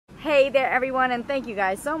Hey there everyone, and thank you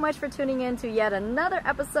guys so much for tuning in to yet another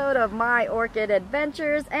episode of my orchid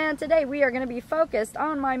adventures. And today we are going to be focused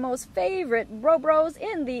on my most favorite bros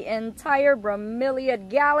in the entire bromeliad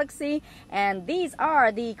galaxy, and these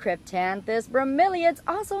are the Cryptanthus Bromeliads,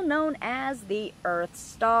 also known as the Earth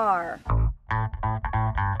Star.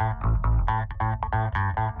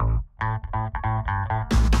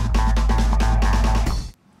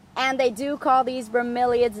 And they do call these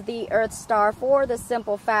bromeliads the Earth Star for the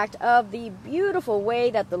simple fact of the beautiful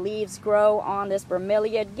way that the leaves grow on this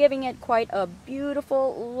bromeliad, giving it quite a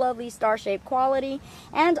beautiful, lovely star-shaped quality,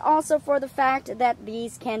 and also for the fact that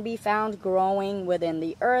these can be found growing within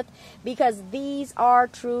the earth, because these are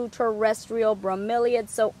true terrestrial bromeliads.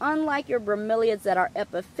 So unlike your bromeliads that are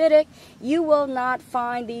epiphytic, you will not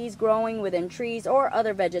find these growing within trees or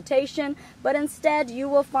other vegetation, but instead you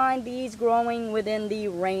will find these growing within the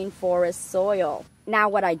rainforest soil. Now,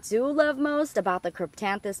 what I do love most about the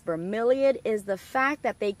Cryptanthus Bromeliad is the fact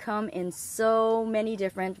that they come in so many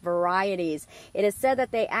different varieties. It is said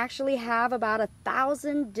that they actually have about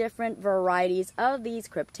 1,000 different varieties of these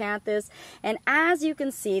Cryptanthus, and as you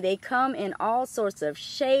can see, they come in all sorts of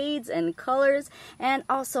shades and colors, and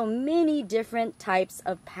also many different types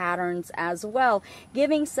of patterns as well,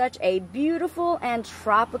 giving such a beautiful and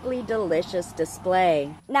tropically delicious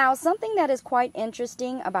display. Now, something that is quite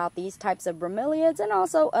interesting about these types of bromeliads, and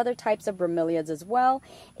also other types of bromeliads as well,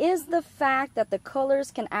 is the fact that the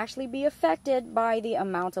colors can actually be affected by the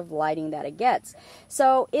amount of lighting that it gets.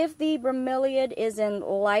 So if the bromeliad is in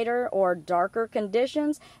lighter or darker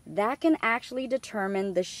conditions, that can actually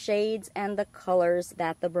determine the shades and the colors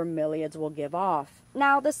that the bromeliads will give off.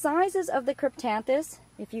 Now, the sizes of the Cryptanthus,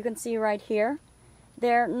 if you can see right here,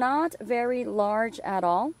 they're not very large at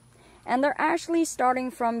all, and they're actually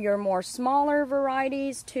starting from your more smaller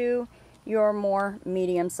varieties to your more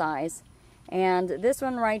medium size. And this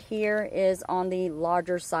one right here is on the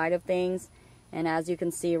larger side of things, and as you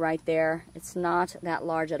can see right there, it's not that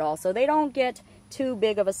large at all, so they don't get too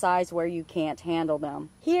big of a size where you can't handle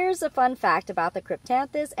them. Here's a fun fact about the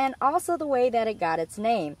Cryptanthus, and also the way that it got its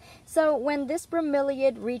name. So when this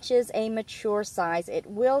bromeliad reaches a mature size, it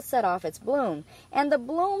will set off its bloom, and the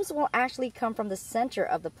blooms will actually come from the center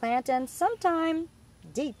of the plant and sometime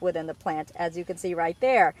deep within the plant, as you can see right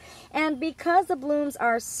there. And because the blooms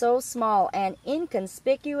are so small and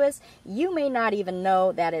inconspicuous, you may not even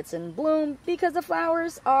know that it's in bloom because the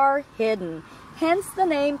flowers are hidden. Hence the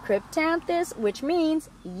name Cryptanthus, which means,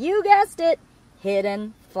 you guessed it,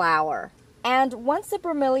 hidden flower. And once the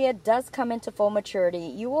bromeliad does come into full maturity,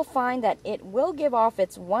 you will find that it will give off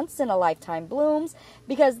its once-in-a-lifetime blooms,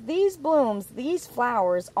 because these blooms, these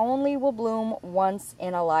flowers, only will bloom once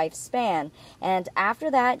in a lifespan. And after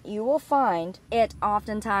that, you will find it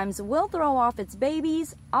oftentimes will throw off its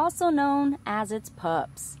babies, also known as its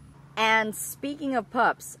pups. And speaking of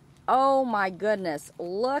pups, oh my goodness,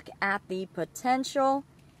 look at the potential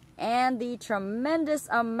and the tremendous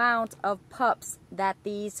amount of pups that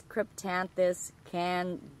these Cryptanthus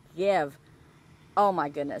can give. Oh my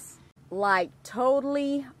goodness. Like,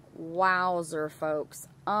 totally wowzer, folks.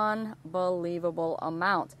 Unbelievable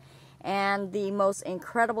amount. And the most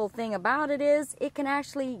incredible thing about it is it can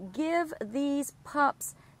actually give these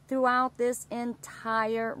pups throughout this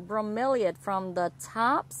entire bromeliad, from the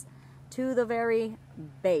tops to the very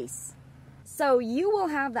base. So you will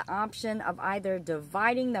have the option of either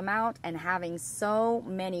dividing them out and having so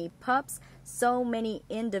many pups, so many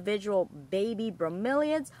individual baby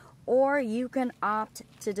bromeliads, or you can opt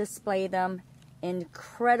to display them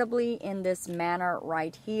incredibly in this manner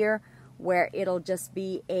right here, where it'll just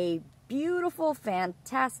be a beautiful,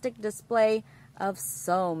 fantastic display of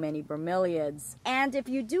so many bromeliads. And if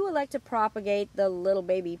you do elect to propagate the little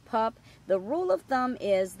baby pup, the rule of thumb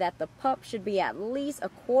is that the pup should be at least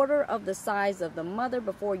 1/4 of the size of the mother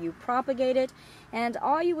before you propagate it. And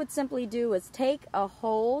all you would simply do is take a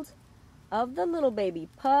hold of the little baby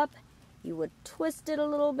pup, you would twist it a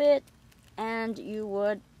little bit, and you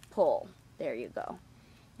would pull. There you go.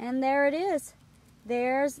 And there it is.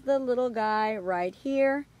 There's the little guy right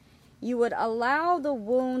here. You would allow the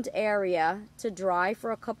wound area to dry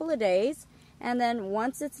for a couple of days, and then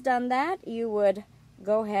once it's done that, you would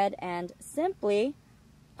go ahead and simply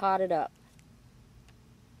pot it up.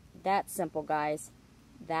 That simple, guys.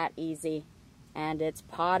 That easy. And it's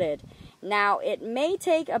potted. Now, it may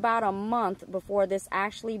take about a month before this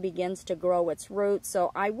actually begins to grow its roots, so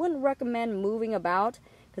I wouldn't recommend moving about,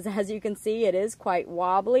 because as you can see, it is quite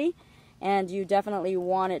wobbly, and you definitely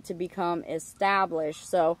want it to become established.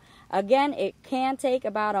 So again, it can take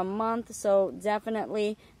about a month, so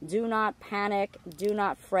definitely do not panic, do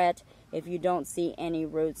not fret. if you don't see any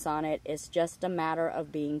roots on it. It's just a matter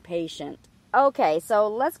of being patient. Okay, so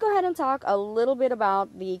let's go ahead and talk a little bit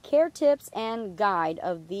about the care tips and guide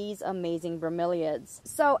of these amazing bromeliads.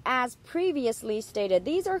 So as previously stated,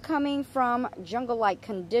 these are coming from jungle-like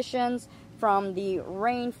conditions, from the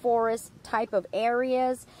rainforest type of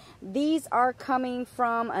areas. These are coming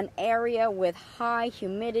from an area with high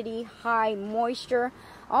humidity, high moisture.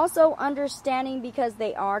 Also understanding, because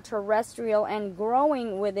they are terrestrial and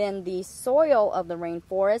growing within the soil of the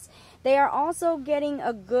rainforest, they are also getting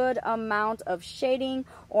a good amount of shading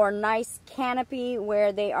or nice canopy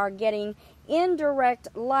where they are getting indirect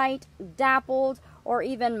light, dappled, or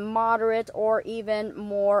even moderate or even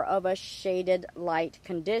more of a shaded light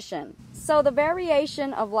condition. So the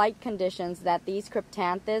variation of light conditions that these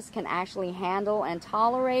Cryptanthus can actually handle and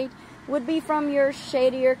tolerate would be from your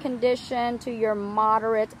shadier condition to your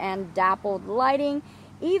moderate and dappled lighting,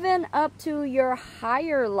 even up to your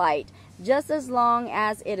higher light, just as long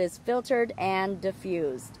as it is filtered and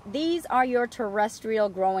diffused. These are your terrestrial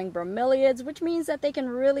growing bromeliads, which means that they can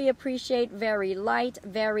really appreciate very light,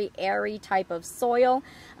 very airy type of soil,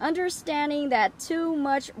 understanding that too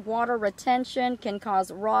much water retention can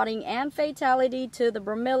cause rotting and fatality to the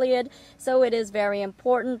bromeliad, so it is very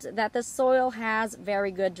important that the soil has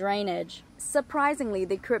very good drainage. Surprisingly,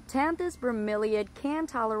 the Cryptanthus Bromeliad can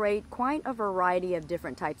tolerate quite a variety of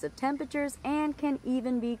different types of temperatures and can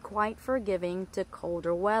even be quite forgiving to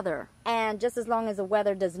colder weather. And just as long as the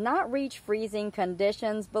weather does not reach freezing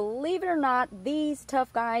conditions, believe it or not, these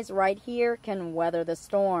tough guys right here can weather the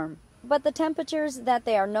storm. But the temperatures that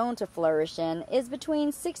they are known to flourish in is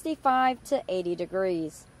between 65 to 80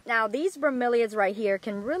 degrees. Now, these bromeliads right here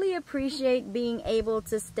can really appreciate being able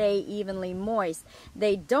to stay evenly moist.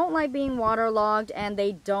 They don't like being waterlogged, and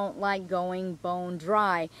they don't like going bone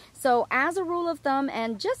dry. So as a rule of thumb,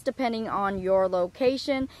 and just depending on your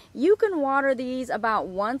location, you can water these about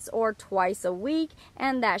once or twice a week,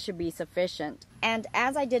 and that should be sufficient. And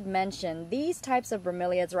as I did mention, these types of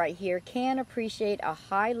bromeliads right here can appreciate a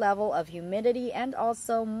high level of humidity and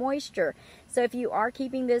also moisture. So if you are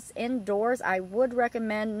keeping this indoors, I would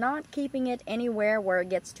recommend not keeping it anywhere where it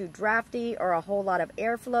gets too drafty or a whole lot of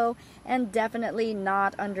airflow, and definitely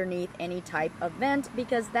not underneath any type of vent,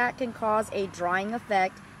 because that can cause a drying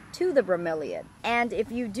effect to the bromeliad. And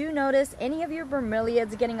if you do notice any of your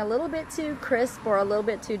bromeliads getting a little bit too crisp or a little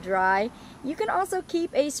bit too dry, you can also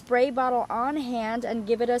keep a spray bottle on hand and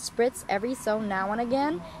give it a spritz every so now and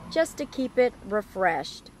again, just to keep it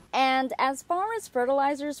refreshed. And as far as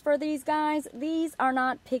fertilizers for these guys, these are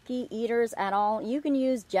not picky eaters at all. You can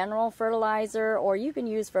use general fertilizer, or you can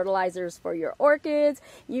use fertilizers for your orchids.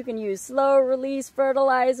 You can use slow release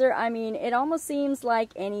fertilizer. I mean, it almost seems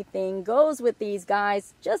like anything goes with these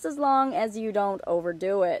guys, just as long as you don't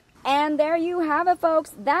overdo it. And there you have it,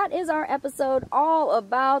 folks. That is our episode all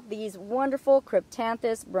about these wonderful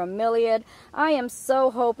Cryptanthus Bromeliad. I am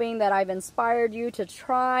so hoping that I've inspired you to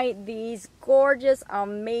try these gorgeous,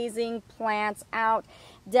 amazing plants out.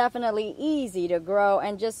 Definitely easy to grow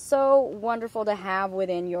and just so wonderful to have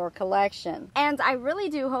within your collection. And I really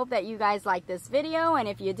do hope that you guys liked this video, and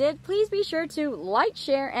if you did, please be sure to like,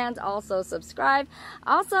 share, and also subscribe.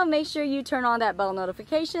 Also, make sure you turn on that bell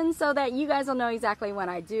notification so that you guys will know exactly when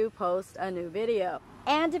I do post a new video.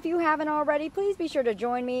 And if you haven't already, please be sure to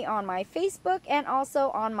join me on my Facebook and also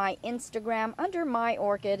on my Instagram under My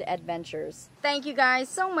Orchid Adventures. Thank you guys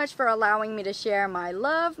so much for allowing me to share my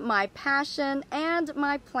love, my passion, and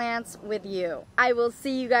my plants with you. I will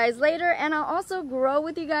see you guys later, and I'll also grow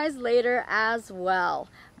with you guys later as well.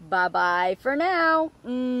 Bye-bye for now.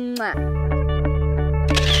 Mwah.